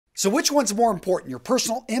So which one's more important, your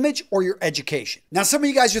personal image or your education? Now, some of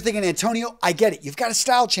you guys are thinking, Antonio, I get it. You've got a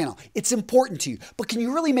style channel. It's important to you. But can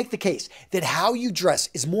you really make the case that how you dress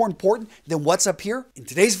is more important than what's up here? In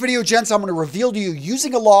today's video, gents, I'm going to reveal to you,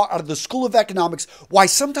 using a law out of the School of Economics, why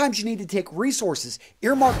sometimes you need to take resources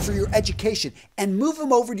earmarked for your education and move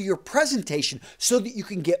them over to your presentation so that you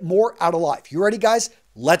can get more out of life. You ready, guys?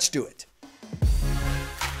 Let's do it.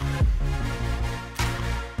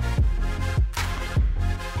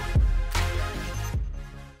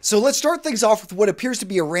 So let's start things off with what appears to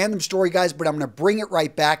be a random story, guys, but I'm going to bring it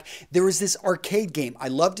right back. There was this arcade game I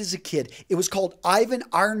loved as a kid. It was called Ivan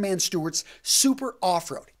Iron Man Stewart's Super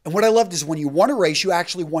Off-Road. And what I loved is when you won a race, you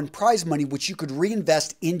actually won prize money, which you could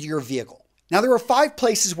reinvest into your vehicle. Now, there are 5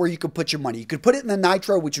 places where you could put your money. You could put it in the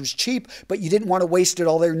nitro, which was cheap, but you didn't want to waste it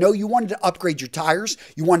all there. No, you wanted to upgrade your tires.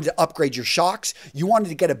 You wanted to upgrade your shocks. You wanted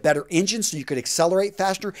to get a better engine so you could accelerate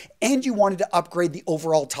faster, and you wanted to upgrade the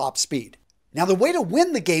overall top speed. Now, the way to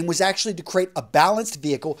win the game was actually to create a balanced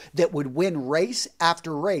vehicle that would win race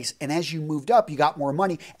after race. And as you moved up, you got more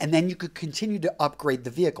money, and then you could continue to upgrade the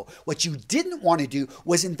vehicle. What you didn't want to do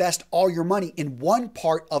was invest all your money in one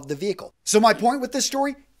part of the vehicle. So my point with this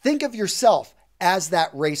story, think of yourself as that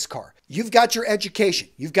race car. You've got your education,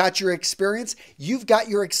 you've got your experience, you've got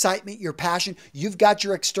your excitement, your passion, you've got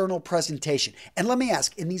your external presentation. And let me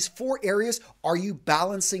ask, in these 4 areas, are you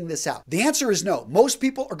balancing this out? The answer is no. Most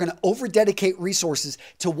people are going to over-dedicate resources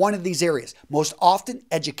to one of these areas. Most often,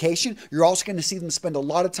 education. You're also going to see them spend a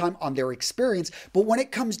lot of time on their experience, but when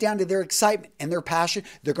it comes down to their excitement and their passion,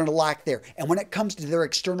 they're going to lack there. And when it comes to their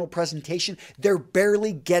external presentation, they're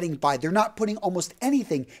barely getting by. They're not putting almost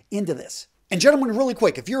anything into this. And gentlemen, really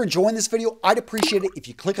quick, if you're enjoying this video, I'd appreciate it if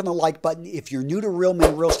you click on the like button. If you're new to Real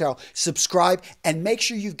Men Real Style, subscribe and make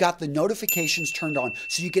sure you've got the notifications turned on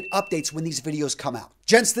so you get updates when these videos come out.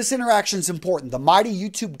 Gents, this interaction is important. The mighty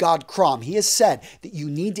YouTube god Crom, he has said that you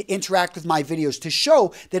need to interact with my videos to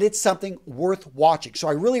show that it's something worth watching. So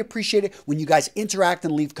I really appreciate it when you guys interact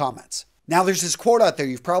and leave comments. Now, there's this quote out there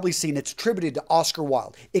you've probably seen. It's attributed to Oscar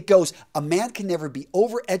Wilde. It goes, "A man can never be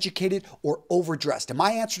overeducated or overdressed." And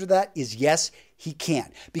my answer to that is yes, he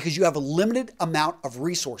can, because you have a limited amount of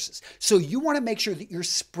resources. So you want to make sure that you're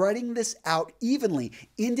spreading this out evenly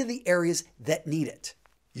into the areas that need it.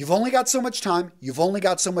 You've only got so much time. You've only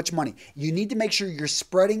got so much money. You need to make sure you're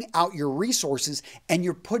spreading out your resources and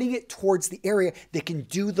you're putting it towards the area that can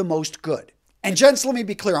do the most good. And gents, let me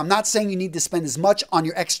be clear. I'm not saying you need to spend as much on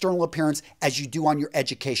your external appearance as you do on your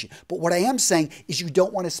education. But what I am saying is you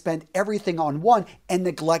don't want to spend everything on one and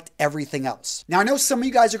neglect everything else. Now, I know some of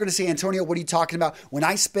you guys are going to say, Antonio, what are you talking about? When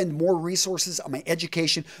I spend more resources on my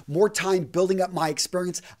education, more time building up my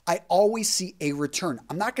experience, I always see a return.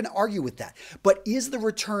 I'm not going to argue with that. But is the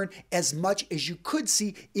return as much as you could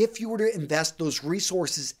see if you were to invest those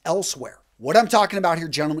resources elsewhere? What I'm talking about here,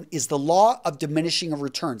 gentlemen, is the law of diminishing of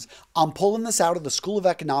returns. I'm pulling this out of the School of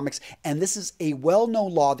Economics, and this is a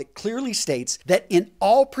well-known law that clearly states that in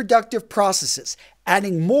all productive processes,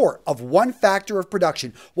 adding more of one factor of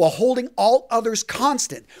production while holding all others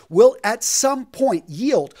constant will at some point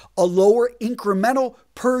yield a lower incremental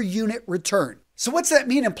per unit return. So what's that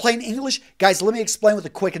mean in plain English? Guys, let me explain with a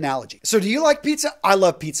quick analogy. So do you like pizza? I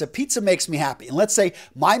love pizza. Pizza makes me happy. And let's say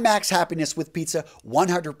my max happiness with pizza,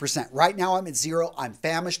 100%. Right now I'm at 0. I'm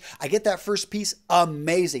famished. I get that first piece,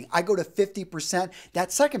 amazing. I go to 50%.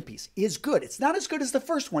 That second piece is good. It's not as good as the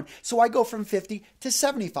first one. So I go from 50 to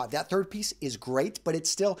 75. That third piece is great, but it's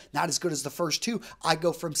still not as good as the first 2. I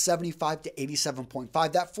go from 75 to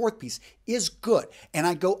 87.5. That fourth piece is good. And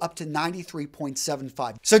I go up to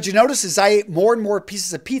 93.75. So do you notice as I ate more and more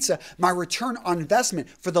pieces of pizza, my return on investment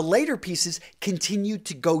for the later pieces continued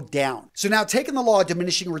to go down. So now, taking the law of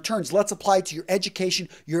diminishing returns, let's apply it to your education,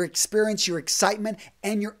 your experience, your excitement,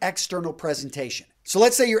 and your external presentation. So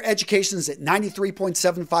let's say your education is at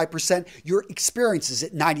 93.75%, your experience is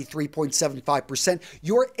at 93.75%,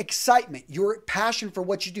 your excitement, your passion for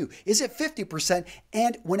what you do is at 50%,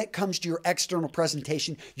 and when it comes to your external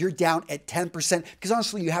presentation, you're down at 10%, because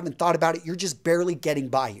honestly, you haven't thought about it, you're just barely getting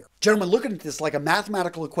by here. Gentlemen, looking at this like a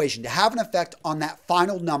mathematical equation, to have an effect on that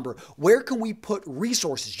final number, where can we put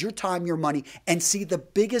resources, your time, your money, and see the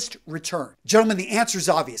biggest return? Gentlemen, the answer is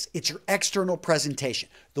obvious. It's your external presentation,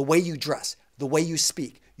 the way you dress, the way you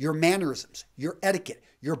speak, your mannerisms, your etiquette,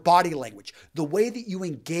 your body language, the way that you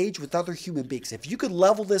engage with other human beings. If you could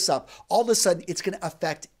level this up, all of a sudden it's going to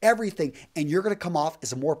affect everything and you're going to come off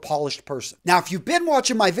as a more polished person. Now, if you've been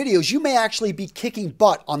watching my videos, you may actually be kicking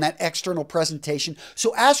butt on that external presentation.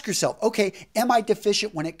 So ask yourself, okay, am I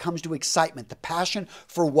deficient when it comes to excitement, the passion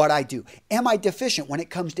for what I do? Am I deficient when it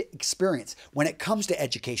comes to experience, when it comes to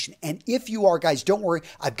education? And if you are, guys, don't worry,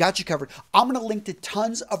 I've got you covered. I'm going to link to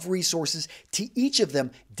tons of resources to each of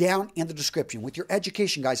them down in the description. With your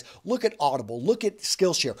education, guys, look at Audible, look at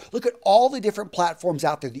Skillshare, look at all the different platforms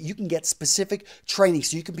out there that you can get specific training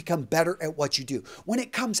so you can become better at what you do. When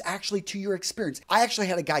it comes actually to your experience, I actually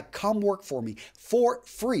had a guy come work for me for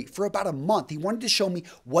free for about a month. He wanted to show me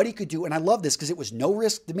what he could do, and I love this because it was no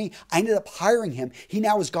risk to me. I ended up hiring him. He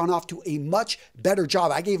now has gone off to a much better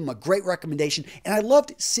job. I gave him a great recommendation, and I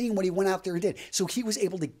loved seeing what he went out there and did. So he was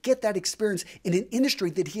able to get that experience in an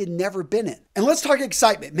industry that he had never been in. And let's talk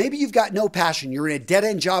excitement. Maybe you've got no passion. You're in a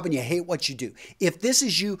dead-end job and you hate what you do. If this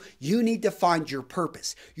is you, you need to find your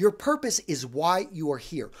purpose. Your purpose is why you are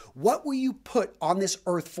here. What were you put on this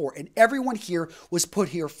earth for? And everyone here was put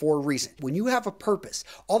here for a reason. When you have a purpose,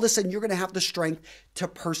 all of a sudden you're going to have the strength to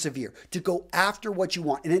persevere, to go after what you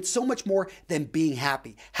want. And it's so much more than being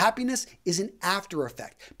happy. Happiness is an after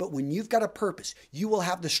effect. But when you've got a purpose, you will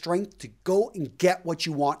have the strength to go and get what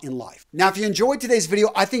you want in life. Now, if you enjoyed today's video,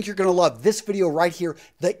 I think you're going to love this video right here,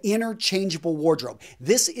 the interchangeable wardrobe.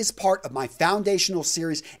 This is part of my foundational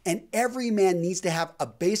series, and every man needs to have a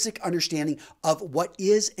basic understanding of what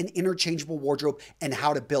is an interchangeable wardrobe and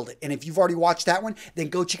how to build it. And if you've already watched that one, then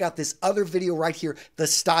go check out this other video right here, the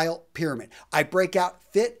style pyramid. I break out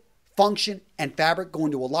fit, function, and fabric, go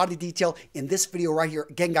into a lot of detail in this video right here.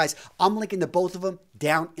 Again, guys, I'm linking to both of them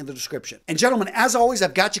down in the description. And gentlemen, as always,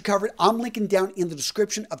 I've got you covered. I'm linking down in the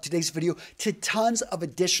description of today's video to tons of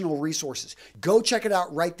additional resources. Go check it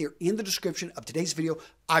out right there in the description of today's video.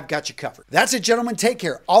 I've got you covered. That's it, gentlemen. Take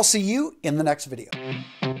care. I'll see you in the next video.